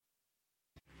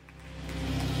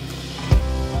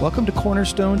Welcome to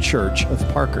Cornerstone Church of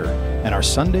Parker and our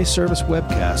Sunday service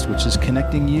webcast, which is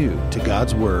connecting you to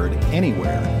God's Word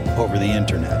anywhere over the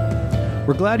internet.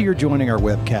 We're glad you're joining our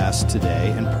webcast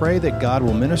today and pray that God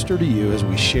will minister to you as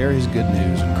we share His good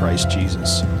news in Christ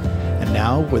Jesus. And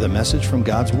now, with a message from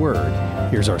God's Word,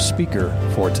 here's our speaker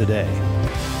for today.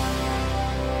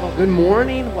 Well, good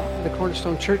morning. Welcome to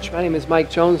Cornerstone Church. My name is Mike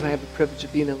Jones, and I have the privilege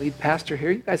of being the lead pastor here.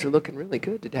 You guys are looking really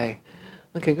good today.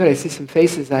 Looking good. I see some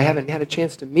faces I haven't had a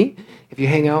chance to meet. If you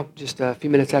hang out just a few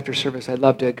minutes after service, I'd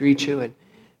love to greet you and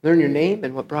learn your name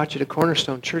and what brought you to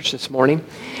Cornerstone Church this morning.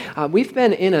 We've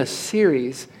been in a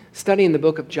series studying the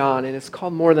book of John, and it's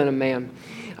called More Than a Man.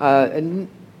 And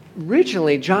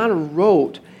originally, John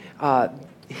wrote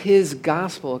his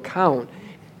gospel account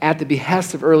at the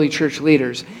behest of early church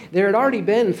leaders. There had already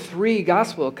been 3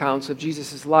 gospel accounts of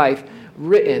Jesus' life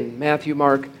written, Matthew,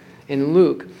 Mark, and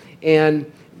Luke. And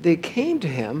they came to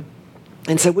him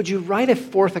and said, would you write a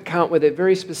 4th account with a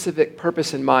very specific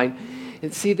purpose in mind?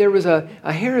 And see, there was a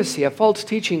heresy, a false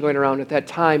teaching going around at that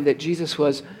time that Jesus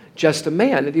was just a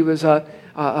man, that he was a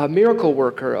miracle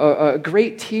worker, a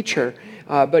great teacher,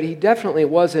 but he definitely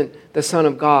wasn't the Son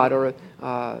of God or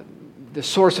the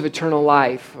source of eternal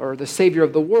life or the Savior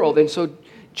of the world. And so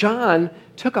John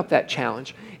took up that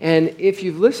challenge. And if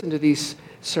you've listened to these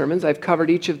sermons, I've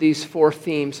covered each of these 4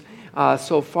 themes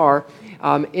so far.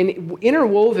 And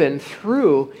interwoven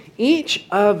through each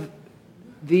of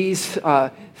these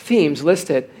themes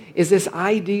listed is this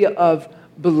idea of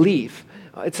belief.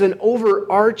 It's an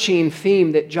overarching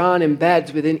theme that John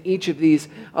embeds within each of these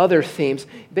other themes,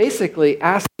 basically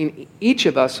asking each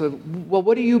of us, well,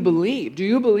 what do you believe? Do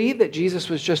you believe that Jesus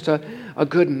was just a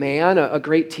good man, a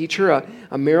great teacher,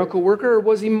 a miracle worker, or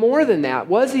was he more than that?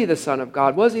 Was he the Son of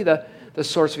God? Was he the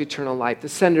source of eternal life, the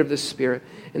sender of the Spirit,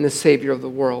 and the Savior of the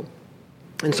world?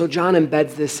 And so John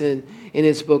embeds this in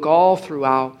his book all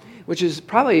throughout, which is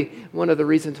probably one of the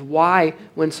reasons why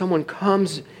when someone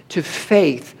comes to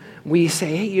faith, we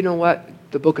say, hey, you know what?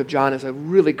 The book of John is a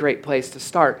really great place to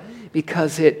start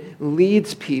because it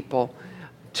leads people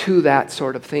to that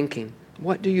sort of thinking.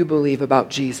 What do you believe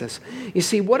about Jesus? You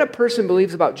see, what a person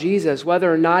believes about Jesus,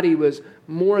 whether or not he was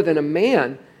more than a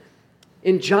man,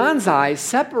 in John's eyes,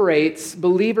 separates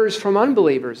believers from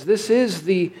unbelievers. This is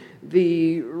the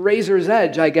razor's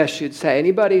edge, I guess you'd say.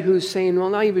 Anybody who's saying, well,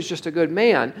 no, he was just a good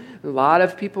man. A lot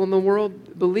of people in the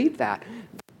world believe that.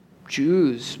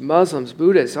 Jews, Muslims,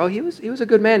 Buddhists, he was a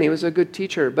good man, he was a good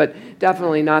teacher, but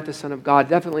definitely not the Son of God,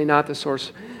 definitely not the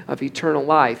source of eternal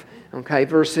life. Okay,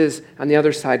 versus on the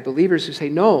other side, believers who say,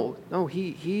 no,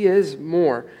 he is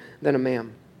more than a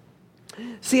man.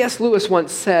 C.S. Lewis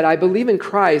once said, I believe in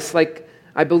Christ like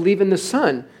I believe in the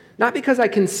sun, not because I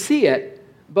can see it,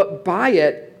 but by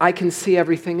it, I can see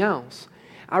everything else.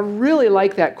 I really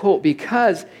like that quote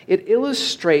because it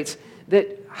illustrates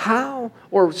that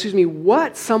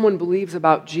what someone believes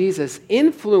about Jesus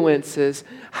influences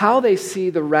how they see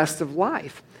the rest of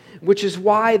life, which is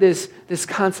why this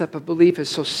concept of belief is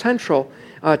so central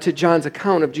to John's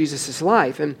account of Jesus'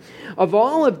 life. And of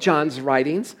all of John's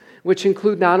writings, which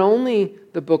include not only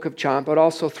the book of John, but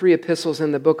also 3 epistles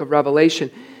in the book of Revelation,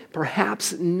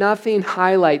 perhaps nothing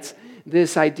highlights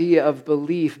this idea of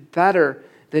belief better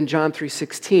than John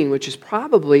 3:16, which is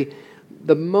probably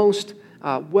the most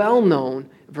well-known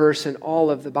verse in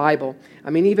all of the Bible. I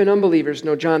mean, even unbelievers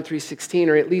know John 3:16,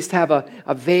 or at least have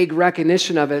a vague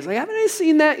recognition of it. It's like, haven't I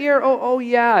seen that here? Oh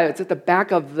yeah, it's at the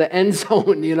back of the end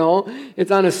zone,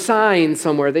 It's on a sign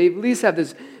somewhere. They at least have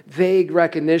this vague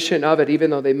recognition of it, even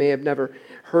though they may have never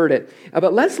heard it.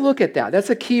 But let's look at that. That's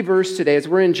a key verse today as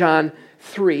we're in John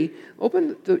 3.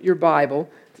 Open your Bible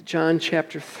to John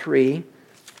chapter 3,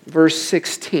 verse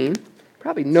 16. You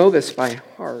probably know this by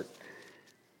heart,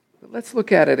 but let's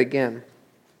look at it again.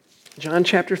 John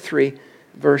chapter 3,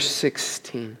 verse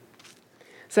 16. It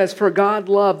says, for God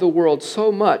loved the world so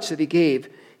much that he gave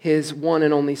his one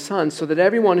and only Son, so that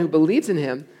everyone who believes in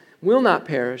him will not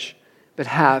perish, but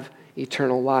have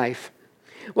eternal life.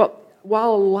 Well,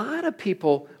 while a lot of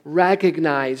people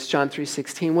recognize John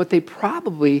 3:16, what they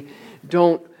probably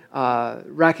don't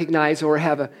recognize or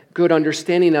have a good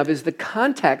understanding of is the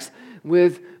context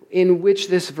in which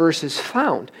this verse is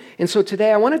found. And so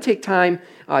today I want to take time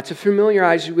to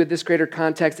familiarize you with this greater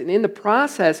context, and in the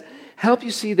process, help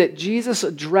you see that Jesus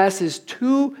addresses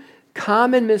 2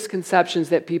 common misconceptions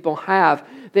that people have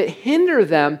that hinder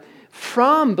them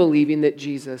from believing that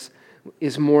Jesus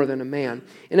is more than a man.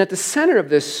 And at the center of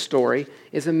this story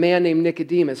is a man named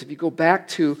Nicodemus. If you go back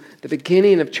to the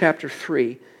beginning of chapter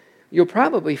 3, you'll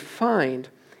probably find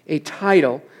a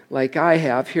title like I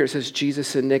have. Here it says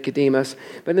Jesus and Nicodemus.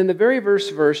 But in the very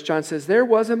first verse, John says, there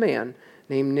was a man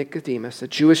named Nicodemus, a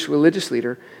Jewish religious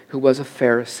leader who was a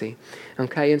Pharisee.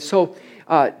 Okay, and so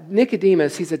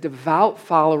Nicodemus, he's a devout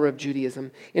follower of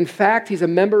Judaism. In fact, he's a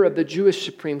member of the Jewish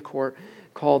Supreme Court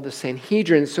called the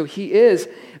Sanhedrin. So he is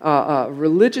a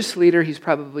religious leader. He's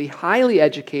probably highly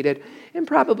educated and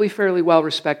probably fairly well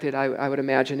respected, I would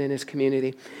imagine, in his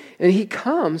community. And he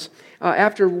comes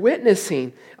after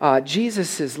witnessing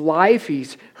Jesus' life.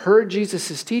 He's heard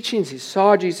Jesus' teachings. He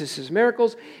saw Jesus'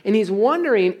 miracles. And he's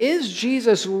wondering, is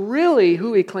Jesus really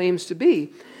who he claims to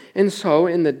be? And so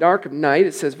in the dark of night,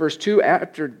 it says, verse 2,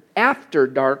 after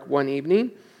dark one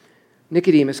evening,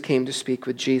 Nicodemus came to speak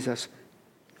with Jesus.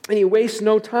 And he wastes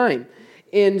no time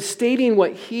in stating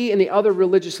what he and the other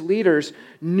religious leaders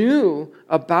knew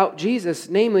about Jesus,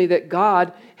 namely that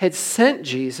God had sent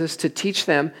Jesus to teach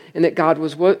them and that God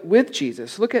was with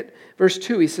Jesus. Look at verse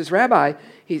 2. He says, Rabbi,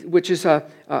 which is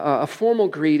a formal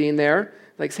greeting there,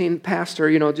 like saying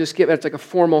pastor, just give it's like a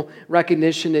formal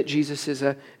recognition that Jesus is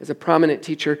a prominent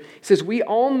teacher. He says, we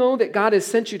all know that God has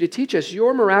sent you to teach us.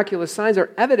 Your miraculous signs are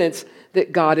evidence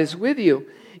that God is with you.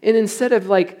 And instead of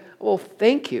like, well,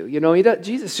 thank you.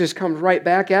 Jesus just comes right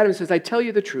back at him and says, I tell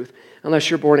you the truth. Unless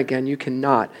you're born again, you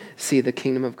cannot see the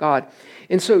kingdom of God.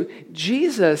 And so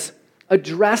Jesus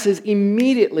addresses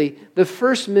immediately the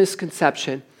first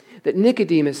misconception that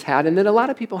Nicodemus had and that a lot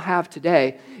of people have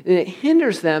today, and it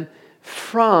hinders them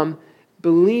from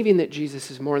believing that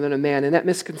Jesus is more than a man. And that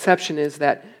misconception is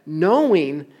that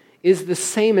knowing is the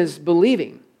same as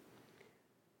believing.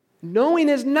 Knowing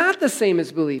is not the same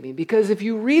as believing, because if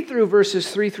you read through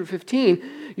verses 3 through 15,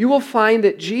 you will find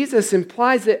that Jesus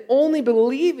implies that only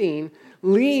believing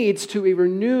leads to a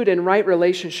renewed and right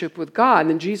relationship with God.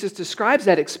 And Jesus describes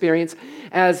that experience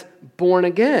as born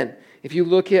again. If you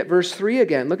look at verse 3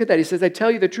 again, look at that. He says, I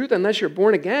tell you the truth, unless you're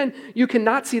born again, you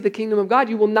cannot see the kingdom of God.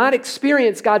 You will not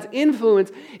experience God's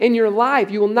influence in your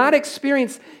life. You will not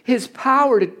experience his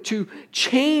power to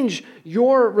change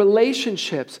your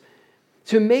relationships,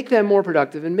 to make them more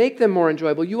productive and make them more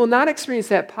enjoyable. You will not experience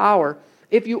that power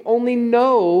if you only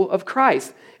know of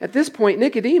Christ. At this point,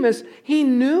 Nicodemus, he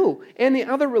knew, and the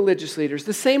other religious leaders,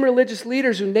 the same religious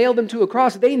leaders who nailed him to a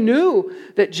cross, they knew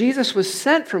that Jesus was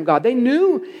sent from God. They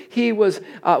knew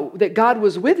that God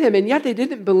was with him, and yet they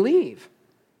didn't believe.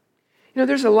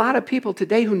 There's a lot of people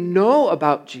today who know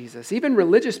about Jesus, even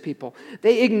religious people.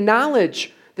 They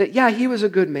acknowledge that, yeah, he was a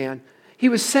good man. He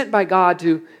was sent by God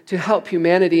to help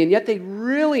humanity, and yet they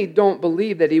really don't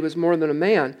believe that he was more than a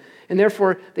man. And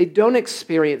therefore, they don't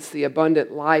experience the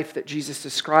abundant life that Jesus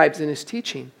describes in his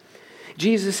teaching.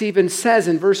 Jesus even says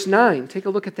in verse 9, take a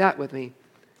look at that with me.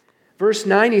 Verse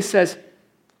 9, he says,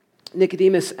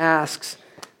 Nicodemus asks,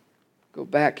 go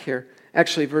back here,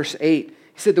 actually verse 8. He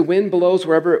said, the wind blows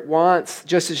wherever it wants,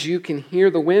 just as you can hear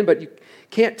the wind, but you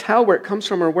can't tell where it comes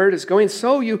from or where it is going.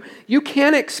 So you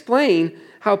can't explain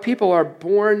how people are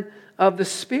born of the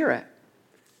Spirit.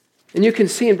 And you can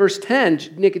see in verse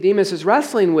 10, Nicodemus is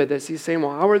wrestling with this. He's saying,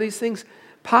 well, how are these things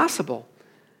possible?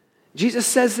 Jesus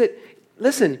says that,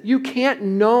 listen, you can't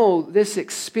know this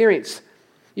experience,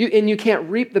 and you can't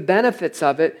reap the benefits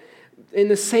of it in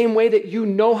the same way that you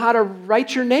know how to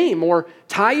write your name or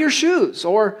tie your shoes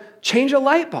or change a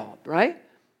light bulb, right?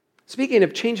 Speaking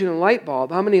of changing a light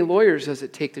bulb, how many lawyers does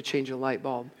it take to change a light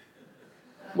bulb?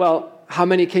 Well, how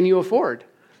many can you afford?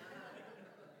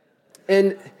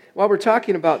 And while we're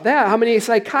talking about that, how many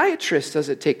psychiatrists does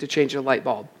it take to change a light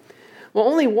bulb? Well,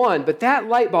 only one, but that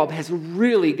light bulb has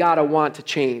really got to want to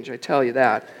change, I tell you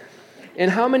that.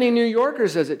 And how many New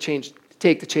Yorkers does it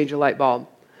take to change a light bulb?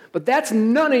 But that's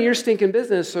none of your stinking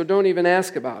business, so don't even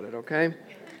ask about it, okay?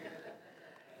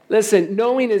 Listen,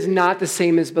 knowing is not the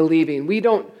same as believing. We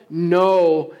don't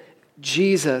know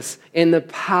Jesus and the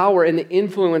power and the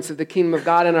influence of the kingdom of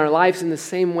God in our lives in the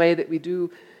same way that we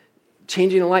do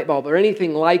changing a light bulb or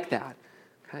anything like that.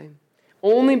 Okay?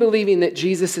 Only believing that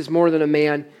Jesus is more than a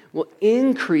man will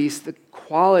increase the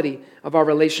quality of our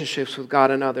relationships with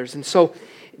God and others. And so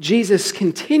Jesus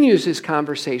continues his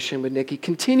conversation with Nick. He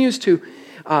continues to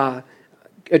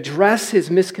address his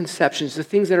misconceptions, the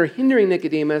things that are hindering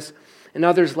Nicodemus and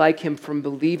others like him from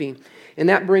believing. And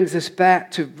that brings us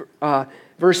back to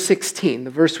verse 16, the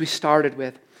verse we started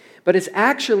with. But it's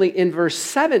actually in verse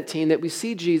 17 that we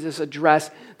see Jesus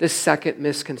address the second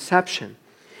misconception.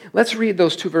 Let's read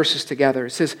those two verses together.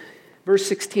 It says, verse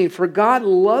 16, for God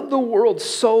loved the world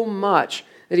so much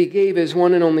that he gave his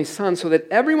one and only Son, so that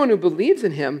everyone who believes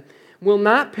in him will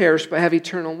not perish but have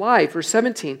eternal life. Verse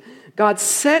 17, God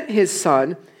sent his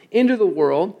Son into the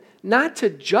world, not to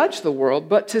judge the world,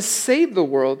 but to save the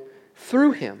world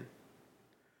through him.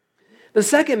 The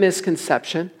second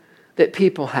misconception that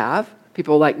people have,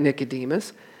 people like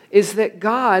Nicodemus, is that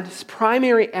God's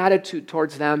primary attitude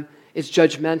towards them is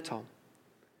judgmental.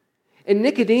 And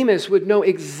Nicodemus would know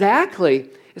exactly,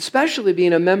 especially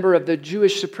being a member of the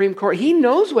Jewish Supreme Court, he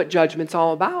knows what judgment's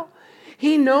all about.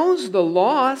 He knows the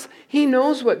laws. He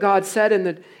knows what God said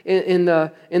in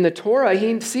the Torah.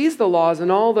 He sees the laws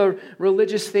and all the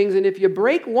religious things. And if you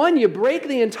break one, you break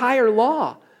the entire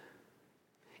law.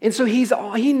 And so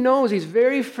he knows, he's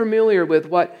very familiar with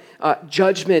what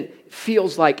judgment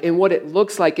feels like and what it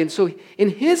looks like. And so in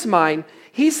his mind,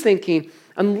 he's thinking,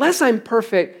 unless I'm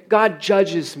perfect, God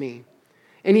judges me.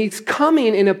 And he's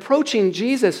coming and approaching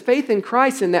Jesus, faith in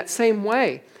Christ, in that same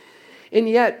way. And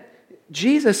yet,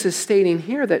 Jesus is stating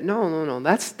here that no,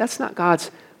 that's not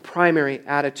God's primary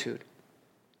attitude.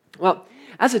 Well,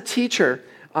 as a teacher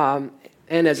and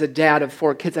as a dad of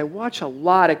 4 kids, I watch a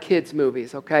lot of kids'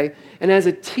 movies, okay? And as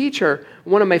a teacher,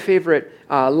 one of my favorite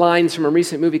lines from a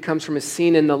recent movie comes from a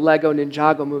scene in the Lego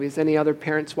Ninjago movies. Any other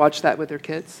parents watch that with their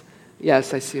kids?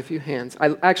 Yes, I see a few hands.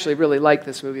 I actually really like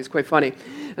this movie. It's quite funny.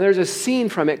 And there's a scene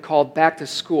from it called Back to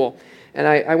School, and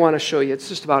I want to show you. It's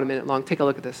just about a minute long. Take a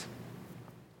look at this.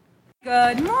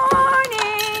 Good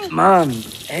morning! Mom,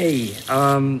 hey,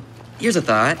 here's a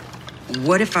thought.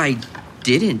 What if I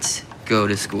didn't go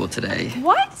to school today?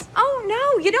 What? Oh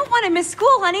no, you don't want to miss school,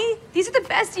 honey. These are the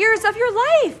best years of your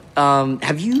life.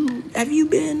 Have you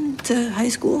been to high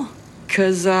school?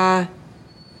 'Cause,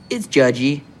 it's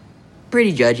judgy.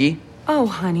 Pretty judgy. Oh,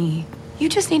 honey, you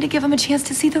just need to give them a chance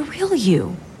to see the real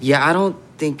you. Yeah, I don't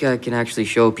think I can actually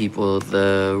show people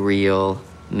the real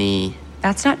me.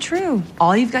 That's not true.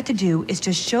 All you've got to do is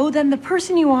just show them the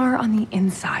person you are on the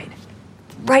inside.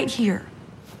 Right here,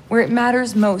 where it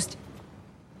matters most.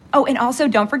 Oh, and also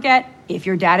don't forget, if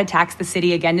your dad attacks the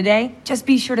city again today, just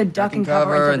be sure to duck and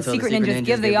cover until the secret ninjas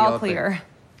give the all clear.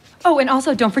 Oh, and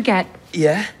also don't forget.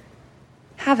 Yeah?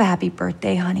 Have a happy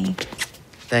birthday, honey.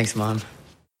 Thanks, Mom.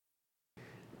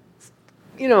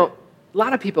 You know, a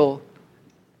lot of people,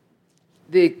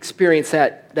 they experience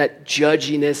that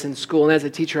judginess in school. And as a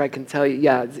teacher, I can tell you,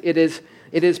 yeah, it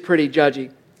is pretty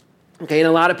judgy. Okay, and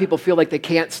a lot of people feel like they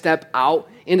can't step out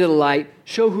into the light,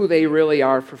 show who they really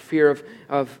are for fear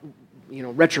of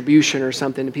retribution or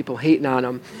something, and people hating on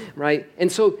them, right?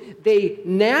 And so they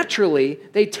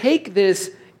take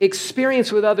this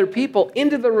experience with other people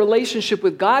into the relationship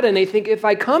with God, and they think if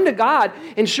I come to God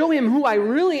and show him who I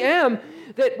really am,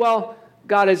 that, well,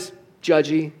 God is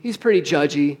judgy. He's pretty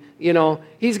judgy.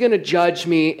 He's going to judge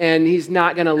me, and he's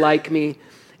not going to like me.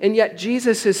 And yet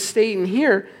Jesus is stating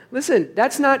here, listen,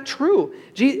 that's not true.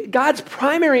 God's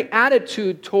primary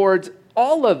attitude towards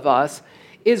all of us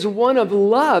is one of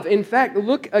love. In fact,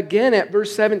 look again at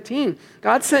verse 17.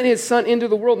 God sent his son into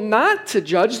the world not to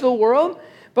judge the world,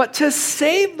 but to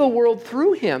save the world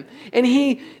through him. And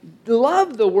he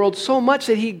loved the world so much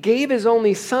that he gave his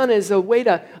only son as a way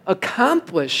to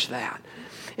accomplish that.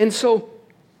 And so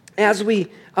as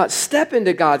we step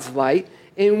into God's light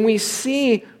and we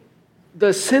see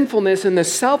the sinfulness and the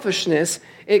selfishness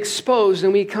exposed,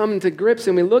 and we come to grips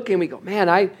and we look and we go, man,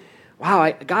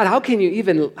 God, how can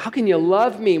you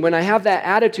love me when I have that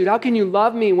attitude? How can you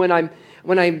love me when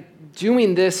I'm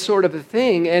doing this sort of a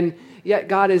thing? And yet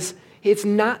God it's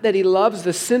not that he loves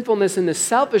the sinfulness and the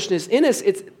selfishness in us.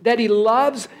 It's that he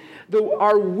loves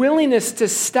our willingness to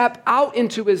step out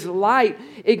into his light,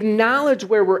 acknowledge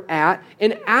where we're at,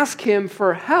 and ask him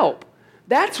for help.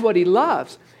 That's what he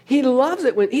loves. He loves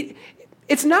it when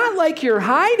it's not like you're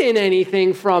hiding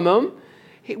anything from him.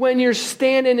 When you're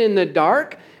standing in the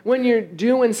dark, when you're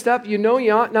doing stuff you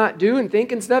ought not do and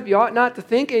thinking stuff you ought not to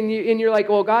think, and you're like,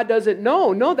 well, God doesn't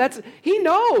know. No, he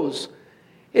knows.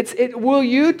 Will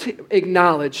you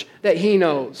acknowledge that he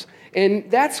knows? And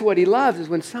that's what he loves, is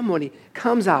when somebody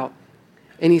comes out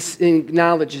and he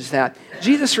acknowledges that.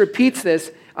 Jesus repeats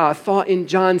this thought in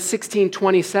John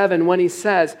 16:27 when he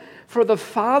says, "For the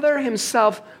Father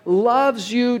himself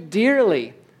loves you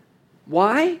dearly."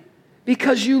 Why?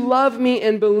 Because you love me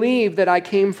and believe that I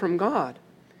came from God.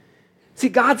 See,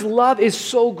 God's love is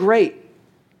so great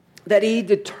that he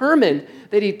determined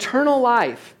that eternal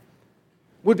life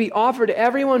would be offered to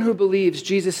everyone who believes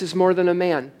Jesus is more than a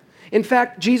man. In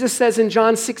fact, Jesus says in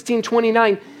John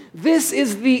 16:29, this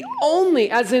is the only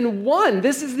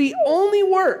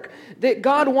work that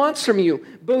God wants from you.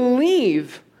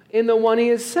 Believe in the one he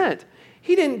has sent.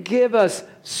 He didn't give us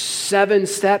 7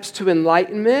 steps to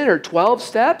enlightenment or 12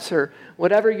 steps or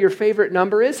whatever your favorite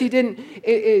number is. He didn't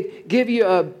give you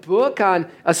a book on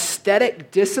aesthetic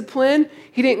discipline.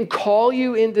 He didn't call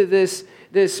you into this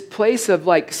place of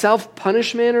like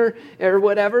self-punishment or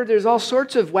whatever. There's all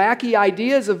sorts of wacky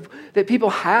ideas that people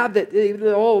have that,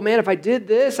 oh man, if I did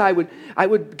this, I would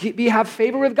have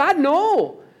favor with God.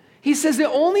 No. He says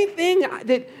the only thing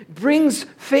that brings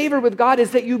favor with God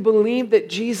is that you believe that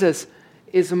Jesus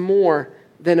is more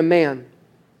than a man.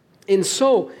 And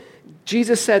so,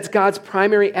 Jesus says God's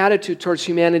primary attitude towards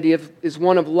humanity is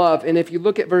one of love. And if you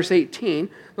look at verse 18,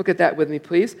 look at that with me,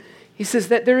 please. He says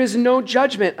that there is no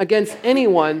judgment against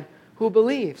anyone who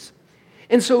believes.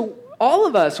 And so all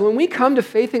of us, when we come to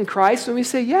faith in Christ, when we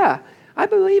say, yeah, I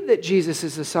believe that Jesus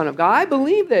is the Son of God. I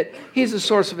believe that He's the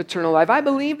source of eternal life. I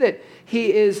believe that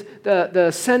He is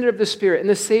the sender of the Spirit and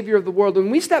the Savior of the world. When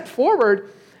we step forward,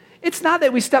 it's not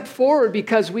that we step forward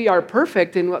because we are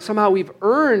perfect and somehow we've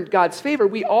earned God's favor.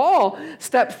 We all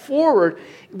step forward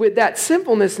with that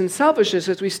sinfulness and selfishness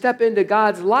as we step into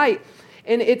God's light.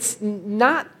 And it's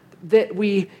not that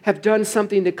we have done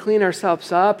something to clean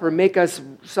ourselves up or make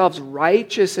ourselves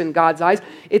righteous in God's eyes.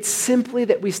 It's simply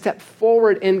that we step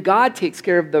forward and God takes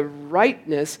care of the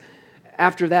rightness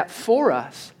after that for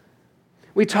us.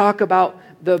 We talk about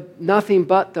the nothing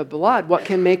but the blood. What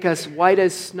can make us white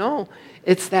as snow?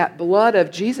 It's that blood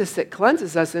of Jesus that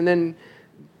cleanses us. And then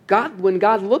when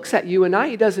God looks at you and I,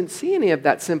 He doesn't see any of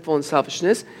that sinful and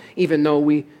selfishness, even though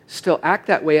we still act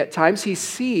that way at times. He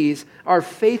sees our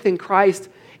faith in Christ,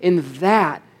 and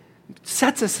that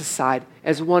sets us aside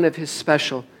as one of His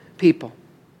special people.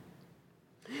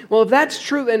 Well, if that's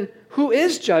true, then who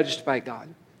is judged by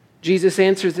God? Jesus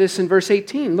answers this in verse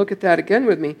 18. Look at that again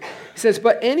with me. He says,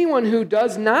 but anyone who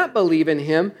does not believe in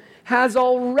Him has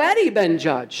already been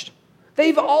judged.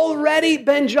 They've already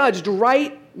been judged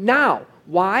right now.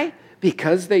 Why?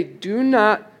 Because they do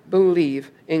not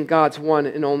believe in God's one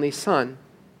and only Son.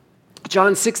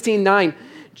 John 16:9,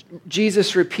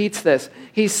 Jesus repeats this.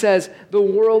 He says, the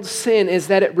world's sin is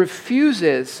that it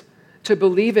refuses to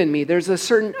believe in me. There's a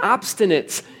certain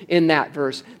obstinance in that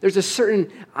verse. There's a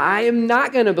certain, I am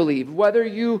not going to believe. Whether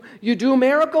you do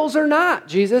miracles or not,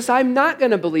 Jesus, I'm not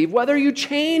going to believe. Whether you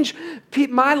change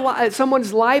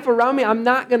someone's life around me, I'm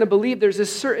not going to believe. There's a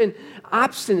certain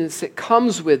obstinance that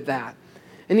comes with that.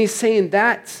 And He's saying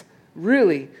that's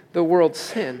really the world's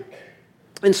sin.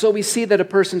 And so we see that a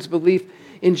person's belief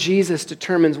in Jesus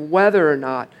determines whether or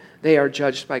not they are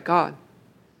judged by God.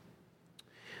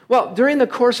 Well, during the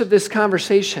course of this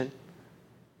conversation,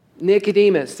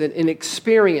 Nicodemus, an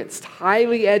experienced,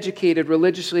 highly educated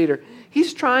religious leader,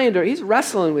 he's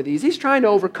wrestling with these. He's trying to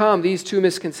overcome these two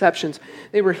misconceptions.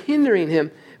 They were hindering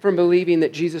him from believing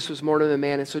that Jesus was more than a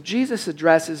man. And so Jesus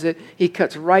addresses it. He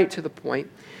cuts right to the point.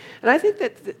 And I think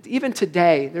that even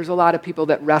today, there's a lot of people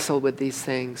that wrestle with these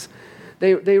things.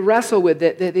 They wrestle with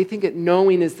it. They think that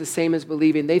knowing is the same as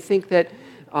believing. They think that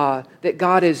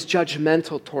God is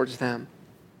judgmental towards them.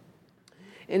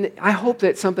 And I hope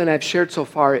that something I've shared so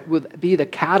far it will be the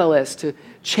catalyst to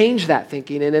change that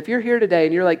thinking. And if you're here today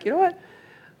and you're like, you know what?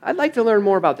 I'd like to learn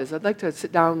more about this. I'd like to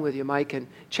sit down with you, Mike, and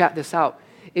chat this out.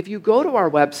 If you go to our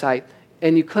website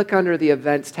and you click under the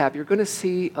events tab, you're going to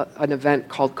see an event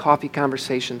called Coffee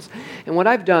Conversations. And what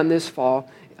I've done this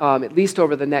fall, at least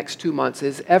over the next 2 months,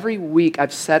 is every week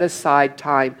I've set aside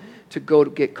time to go to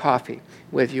get coffee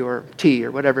with you or tea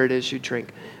or whatever it is you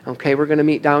drink. Okay, we're going to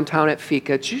meet downtown at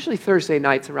Fika. It's usually Thursday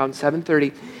nights around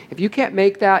 7:30. If you can't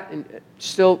make that,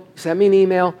 still send me an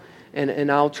email and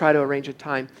I'll try to arrange a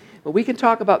time. But we can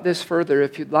talk about this further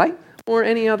if you'd like, or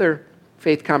any other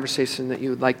faith conversation that you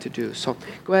would like to do. So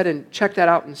go ahead and check that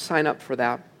out and sign up for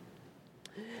that.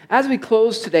 As we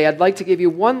close today, I'd like to give you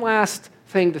one last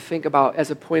thing to think about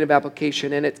as a point of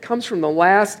application, and it comes from the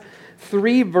last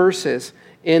 3 verses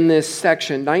in this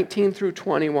section, 19 through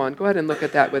 21. Go ahead and look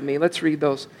at that with me. Let's read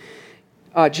those.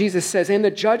 Jesus says, and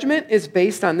the judgment is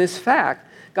based on this fact.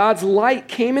 God's light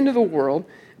came into the world,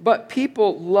 but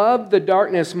people loved the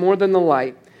darkness more than the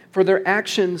light, for their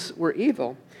actions were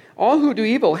evil. All who do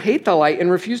evil hate the light and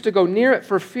refuse to go near it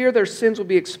for fear their sins will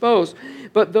be exposed.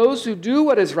 But those who do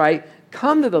what is right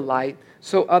come to the light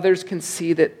so others can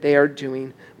see that they are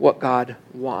doing what God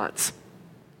wants.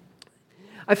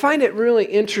 I find it really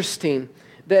interesting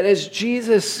that as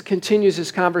Jesus continues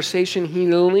his conversation, he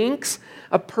links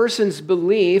a person's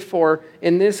belief, or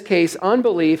in this case,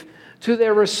 unbelief, to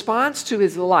their response to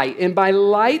his light. And by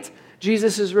light,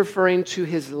 Jesus is referring to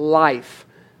his life.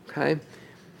 Okay?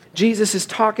 Jesus is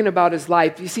talking about his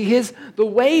life. You see, the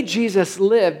way Jesus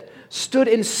lived stood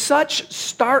in such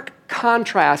stark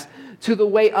contrast to the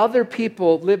way other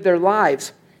people lived their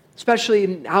lives, especially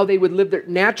in how they would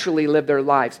naturally live their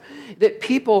lives, that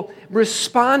people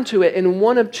respond to it in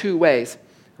one of 2 ways,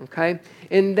 okay?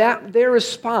 And that their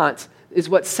response is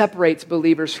what separates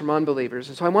believers from unbelievers.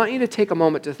 And so I want you to take a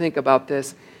moment to think about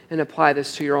this and apply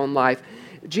this to your own life.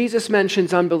 Jesus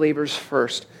mentions unbelievers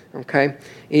first, okay?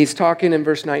 He's talking in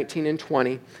verse 19 and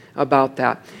 20 about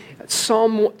that.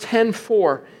 Psalm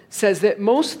 10:4 says that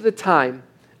most of the time,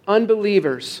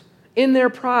 unbelievers, in their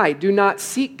pride, do not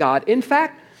seek God. In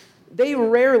fact, they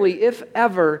rarely, if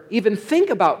ever, even think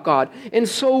about God. And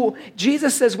so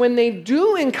Jesus says when they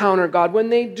do encounter God, when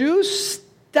they do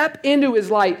step into his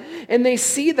light, and they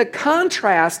see the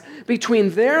contrast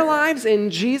between their lives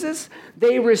and Jesus,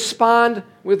 they respond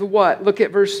with what? Look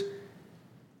at verse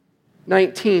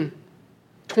 19,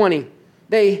 20.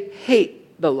 They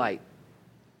hate the light.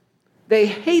 They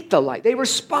hate the light. They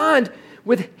respond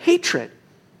with hatred.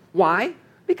 Why?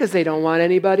 Because they don't want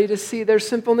anybody to see their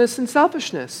sinfulness and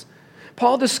selfishness.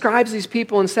 Paul describes these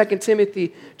people in 2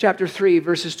 Timothy chapter 3,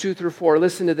 verses 2 through 4.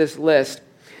 Listen to this list.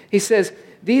 He says,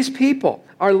 these people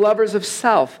are lovers of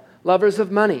self, lovers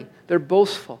of money. They're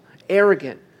boastful,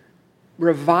 arrogant,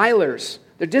 revilers.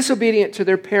 They're disobedient to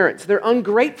their parents. They're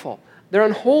ungrateful. They're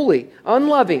unholy,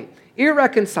 unloving,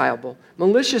 irreconcilable,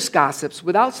 malicious gossips,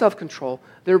 without self-control.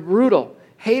 They're brutal,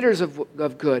 haters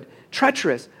of good,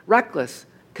 treacherous, reckless,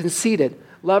 conceited,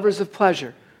 lovers of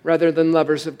pleasure rather than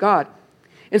lovers of God.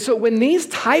 And so when these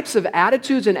types of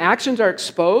attitudes and actions are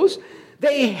exposed,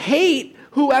 they hate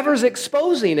whoever's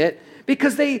exposing it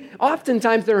because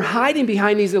they're hiding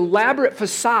behind these elaborate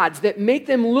facades that make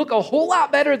them look a whole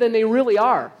lot better than they really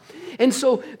are. And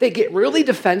so they get really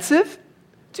defensive.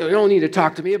 So you don't need to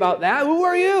talk to me about that. Who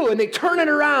are you? And they turn it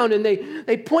around and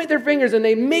they point their fingers and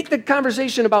they make the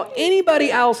conversation about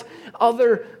anybody else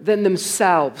other than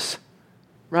themselves,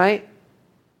 right?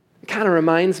 It kind of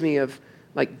reminds me of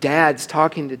like dads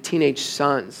talking to teenage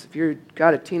sons. If you've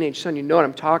got a teenage son, you know what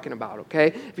I'm talking about, okay?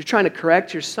 If you're trying to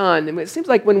correct your son, and it seems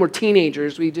like when we're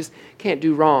teenagers, we just can't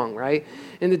do wrong, right?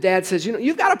 And the dad says,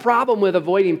 you've got a problem with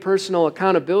avoiding personal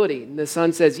accountability. And the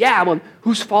son says, yeah, well,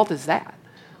 whose fault is that,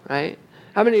 right?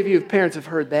 How many of you parents have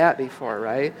heard that before,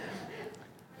 right?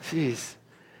 Jeez.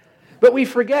 But we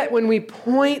forget when we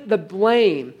point the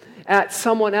blame at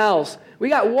someone else, we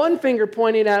got one finger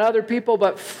pointing at other people,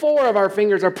 but four of our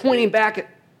fingers are pointing back at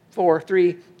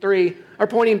three are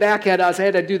pointing back at us. I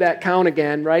had to do that count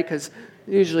again, right? Because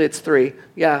usually it's three.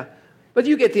 Yeah. But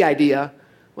you get the idea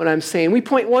what I'm saying. We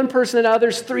point one person at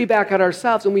others, three back at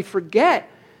ourselves, and we forget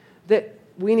that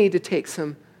we need to take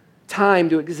some time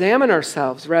to examine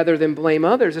ourselves rather than blame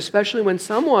others, especially when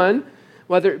someone,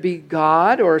 whether it be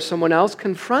God or someone else,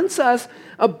 confronts us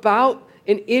about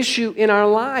an issue in our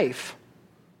life.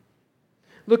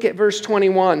 Look at verse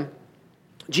 21.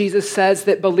 Jesus says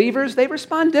that believers, they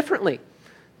respond differently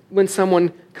when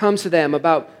someone comes to them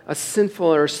about a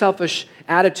sinful or selfish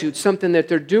attitude, something that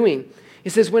they're doing. He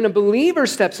says when a believer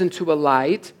steps into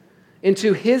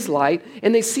his light,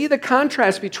 and they see the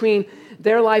contrast between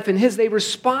their life and his, they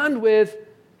respond with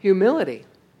humility.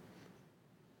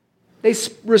 They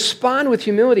respond with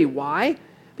humility. Why?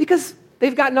 Because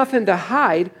they've got nothing to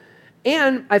hide.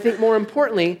 And I think more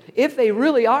importantly, if they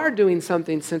really are doing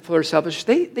something sinful or selfish,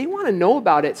 they want to know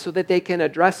about it so that they can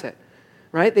address it,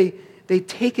 right? They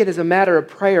take it as a matter of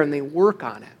prayer and they work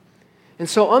on it. And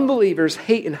so unbelievers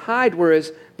hate and hide,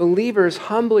 whereas believers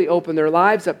humbly open their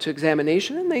lives up to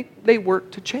examination and they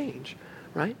work to change,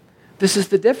 right? This is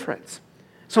the difference.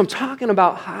 So I'm talking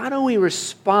about how do we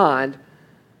respond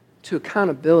to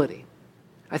accountability?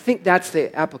 I think that's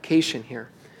the application here.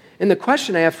 And the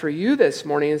question I have for you this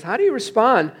morning is, how do you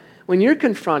respond when you're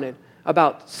confronted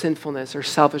about sinfulness or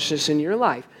selfishness in your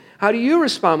life? How do you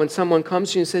respond when someone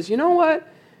comes to you and says, you know what,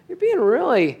 you're being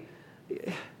really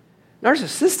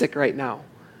narcissistic right now.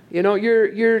 You know,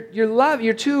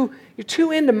 you're too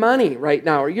into money right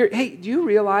now. Or hey, do you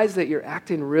realize that you're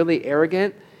acting really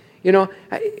arrogant? You know,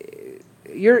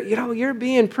 you're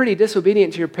being pretty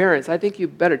disobedient to your parents. I think you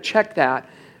better check that.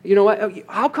 You know what?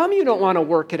 How come you don't want to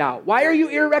work it out? Why are you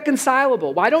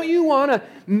irreconcilable? Why don't you want to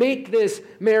make this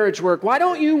marriage work? Why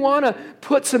don't you want to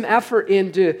put some effort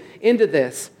into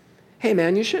this? Hey,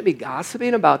 man, you shouldn't be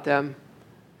gossiping about them,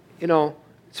 you know,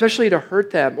 especially to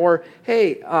hurt them. Or,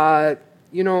 hey,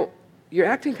 you know, you're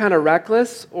acting kind of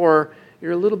reckless or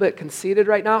you're a little bit conceited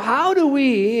right now. How do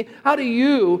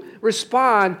you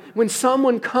respond when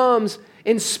someone comes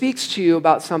and speaks to you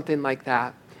about something like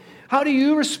that? How do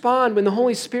you respond when the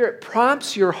Holy Spirit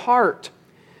prompts your heart?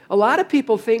 A lot of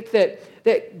people think that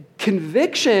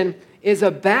conviction is a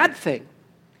bad thing.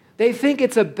 They think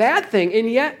it's a bad thing,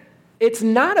 and yet it's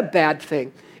not a bad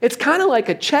thing. It's kind of like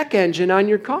a check engine on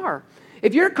your car.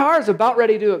 If your car is about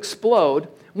ready to explode,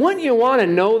 wouldn't you want to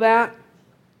know that?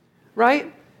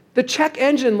 Right? The check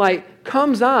engine light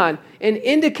comes on and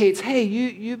indicates, hey,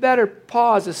 you better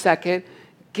pause a second,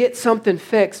 get something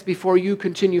fixed before you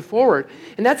continue forward.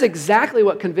 And that's exactly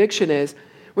what conviction is.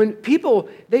 When people,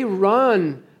 they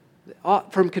run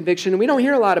from conviction, and we don't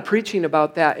hear a lot of preaching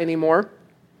about that anymore.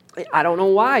 I don't know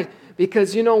why.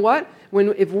 Because you know what?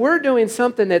 If we're doing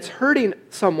something that's hurting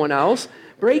someone else,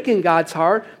 breaking God's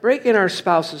heart, breaking our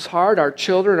spouse's heart, our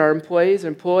children, our employees,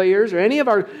 employers, or any of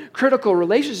our critical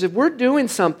relationships, if we're doing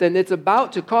something that's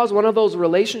about to cause one of those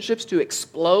relationships to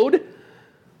explode,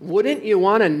 wouldn't you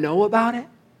want to know about it?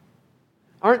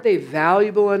 Aren't they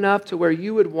valuable enough to where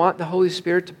you would want the Holy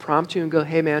Spirit to prompt you and go,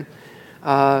 hey man,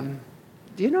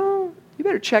 do you know, you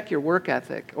better check your work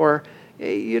ethic, or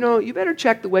hey, you know, you better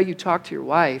check the way you talk to your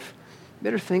wife. You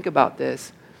better think about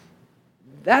this.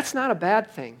 That's not a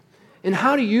bad thing. And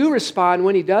how do you respond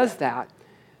when he does that?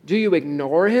 Do you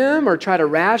ignore him or try to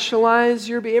rationalize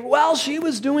your behavior? Well, she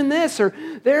was doing this or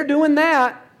they're doing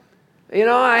that. You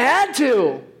know, I had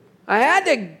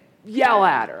to yell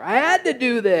at her. I had to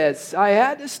do this. I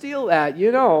had to steal that.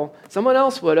 You know, someone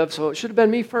else would have, so it should have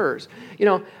been me first. You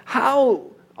know,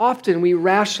 how often we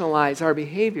rationalize our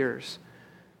behaviors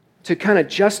to kind of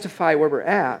justify where we're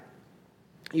at.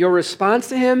 Your response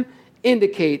to him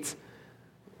indicates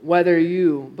whether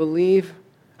you believe,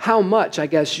 how much, I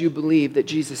guess, you believe that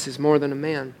Jesus is more than a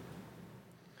man.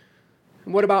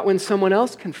 And what about when someone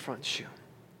else confronts you?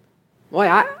 Boy,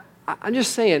 I'm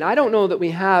just saying, I don't know that we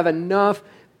have enough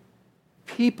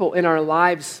people in our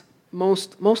lives,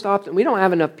 most often, we don't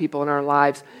have enough people in our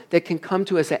lives that can come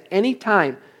to us at any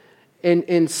time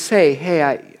and say, hey,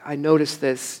 I noticed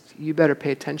this, you better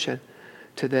pay attention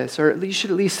to this, or you should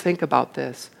at least think about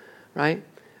this, right?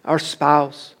 Our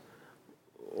spouse,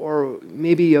 or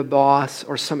maybe a boss,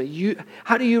 or somebody.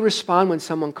 How do you respond when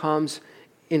someone comes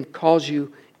and calls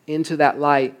you into that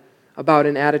light about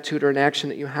an attitude or an action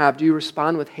that you have? Do you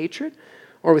respond with hatred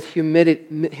or with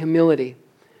humility?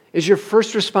 Is your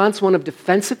first response one of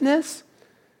defensiveness,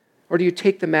 or do you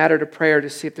take the matter to prayer to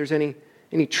see if there's any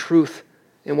truth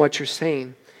in what you're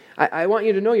saying? I want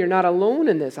you to know you're not alone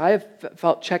in this. I have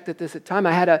felt checked at this at time.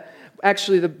 I had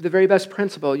actually the very best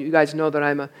principal. You guys know that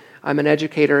I'm an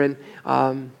educator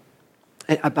and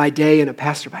by day and a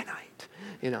pastor by night.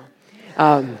 You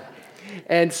know,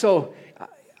 and so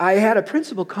I had a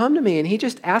principal come to me and he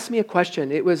just asked me a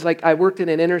question. It was like I worked in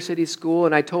an inner city school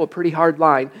and I told a pretty hard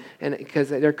line, and because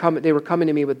they were coming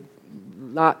to me with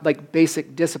not like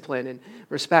basic discipline and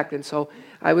respect, and so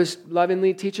I was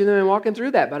lovingly teaching them and walking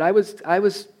through that. But I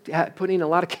was putting a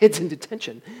lot of kids in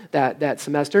detention that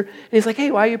semester. And he's like, hey,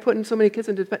 why are you putting so many kids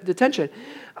in detention?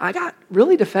 I got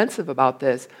really defensive about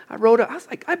this. I was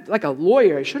like a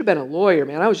lawyer. I should have been a lawyer,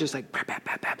 man. I was just like,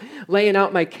 laying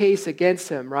out my case against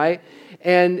him, right?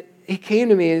 And he came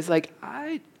to me and he's like,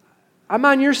 I'm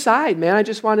on your side, man. I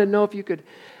just wanted to know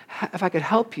if I could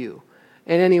help you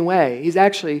in any way. He's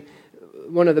actually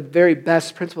one of the very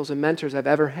best principals and mentors I've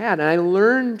ever had, and I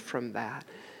learned from that.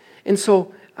 And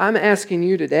so I'm asking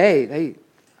you today, hey,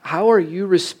 how are you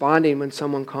responding when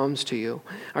someone comes to you?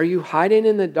 Are you hiding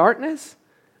in the darkness,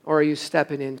 or are you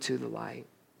stepping into the light?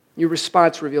 Your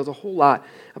response reveals a whole lot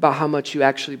about how much you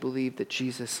actually believe that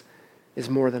Jesus is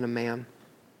more than a man.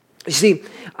 You see,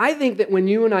 I think that when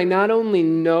you and I not only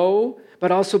know,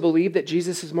 but also believe that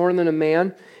Jesus is more than a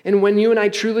man, and when you and I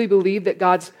truly believe that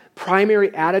God's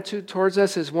primary attitude towards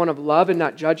us is one of love and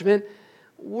not judgment,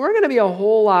 we're going to be a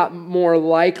whole lot more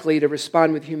likely to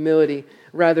respond with humility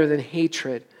rather than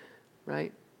hatred,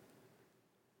 right?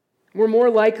 We're more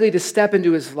likely to step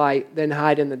into his light than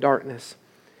hide in the darkness.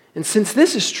 And since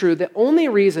this is true, the only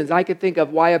reasons I could think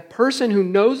of why a person who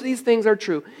knows these things are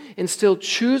true and still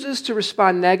chooses to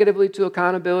respond negatively to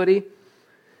accountability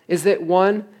is that,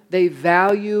 one, they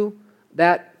value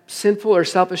that sinful or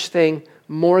selfish thing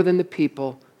more than the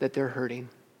people that they're hurting.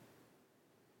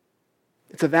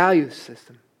 It's a value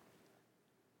system.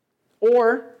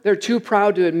 Or they're too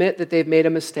proud to admit that they've made a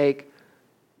mistake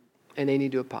and they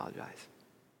need to apologize.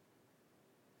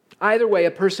 Either way,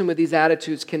 a person with these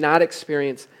attitudes cannot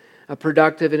experience a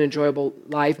productive and enjoyable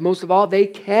life. Most of all, they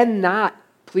cannot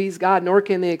please God, nor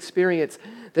can they experience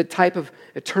the type of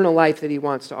eternal life that he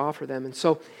wants to offer them. And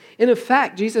so, in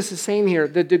effect, Jesus is saying here,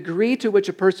 the degree to which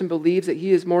a person believes that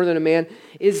he is more than a man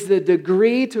is the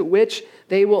degree to which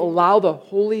they will allow the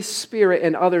Holy Spirit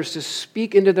and others to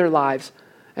speak into their lives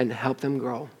and help them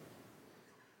grow.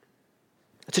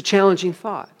 It's a challenging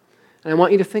thought, and I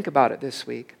want you to think about it this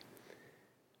week.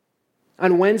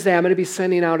 On Wednesday, I'm going to be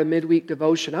sending out a midweek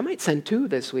devotion. I might send 2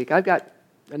 this week. I've got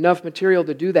enough material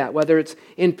to do that, whether it's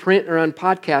in print or on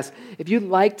podcast. If you'd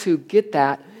like to get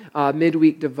that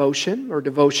midweek devotion or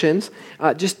devotions,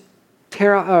 just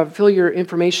fill your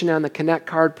information on the Connect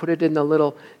card, put it in the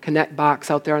little Connect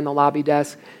box out there on the lobby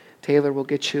desk. Taylor will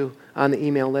get you on the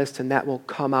email list, and that will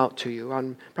come out to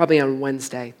you probably on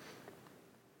Wednesday.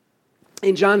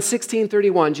 In John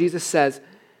 16:31, Jesus says,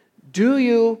 "Do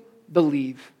you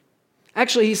believe?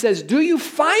 Actually, he says, do you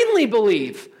finally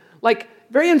believe? Like,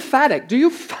 very emphatic. Do you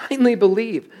finally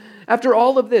believe? After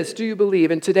all of this, do you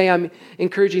believe? And today I'm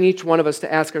encouraging each one of us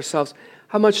to ask ourselves,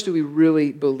 how much do we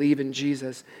really believe in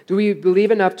Jesus? Do we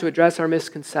believe enough to address our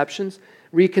misconceptions,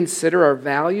 reconsider our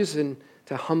values, and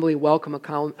to humbly welcome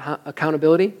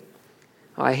accountability?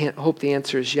 I hope the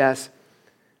answer is yes.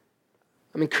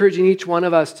 I'm encouraging each one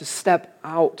of us to step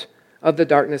out of the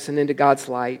darkness and into God's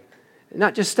light. And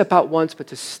not just step out once, but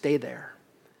to stay there.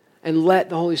 And let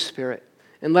the Holy Spirit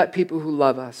and let people who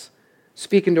love us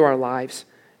speak into our lives.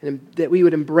 And that we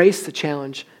would embrace the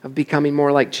challenge of becoming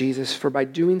more like Jesus. For by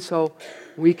doing so,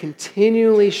 we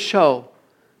continually show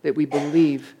that we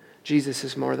believe Jesus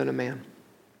is more than a man.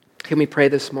 Can we pray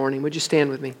this morning? Would you stand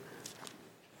with me?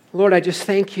 Lord, I just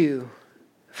thank you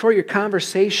for your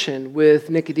conversation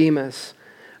with Nicodemus.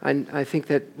 I think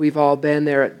that we've all been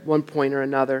there at one point or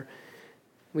another.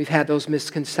 We've had those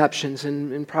misconceptions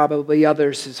and probably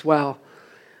others as well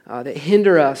that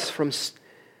hinder us from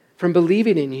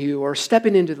believing in you or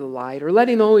stepping into the light or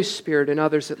letting the Holy Spirit and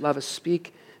others that love us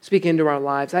speak into our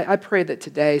lives. I pray that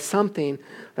today something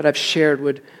that I've shared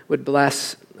would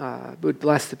bless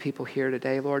the people here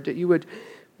today, Lord, that you would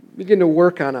begin to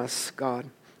work on us, God.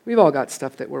 We've all got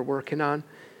stuff that we're working on.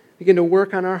 Begin to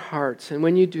work on our hearts, and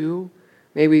when you do,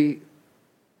 may we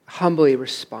humbly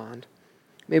respond.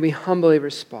 May we humbly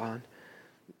respond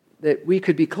that we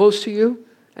could be close to you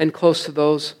and close to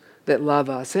those that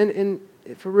love us. And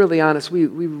if we're really honest, we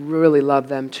really love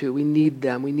them too. We need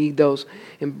them. We need those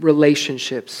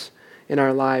relationships in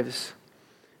our lives.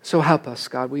 So help us,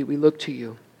 God. We look to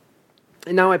you.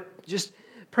 And now I just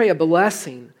pray a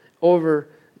blessing over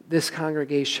this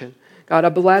congregation. God, a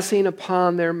blessing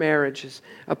upon their marriages,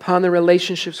 upon their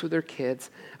relationships with their kids,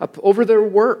 over their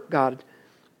work, God.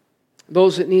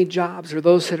 Those that need jobs or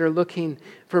those that are looking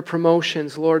for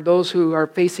promotions, Lord, those who are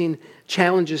facing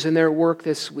challenges in their work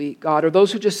this week, God, or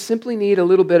those who just simply need a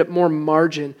little bit more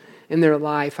margin in their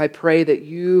life, I pray that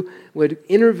you would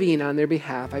intervene on their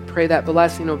behalf. I pray that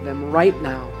blessing over them right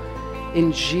now.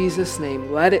 In Jesus' name,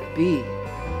 let it be.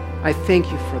 I thank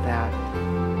you for that.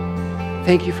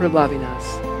 Thank you for loving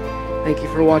us. Thank you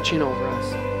for watching over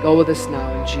us. Go with us now.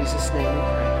 In Jesus' name we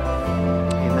pray.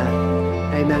 Amen.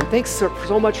 Amen. Thanks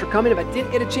so much for coming. If I didn't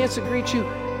get a chance to greet you,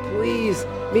 please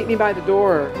meet me by the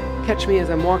door or catch me as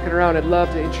I'm walking around. I'd love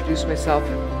to introduce myself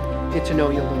and get to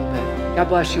know you a little bit. God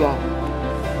bless you all.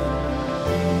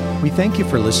 We thank you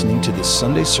for listening to this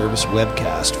Sunday service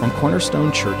webcast from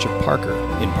Cornerstone Church of Parker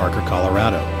in Parker,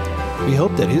 Colorado. We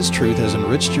hope that His truth has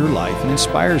enriched your life and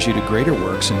inspires you to greater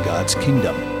works in God's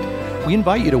kingdom. We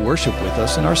invite you to worship with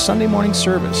us in our Sunday morning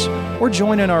service or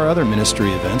join in our other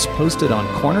ministry events posted on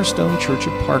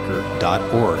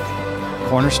cornerstonechurchofparker.org.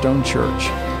 Cornerstone Church,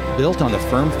 built on the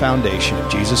firm foundation of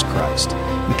Jesus Christ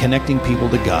and connecting people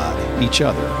to God, each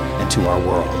other, and to our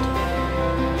world.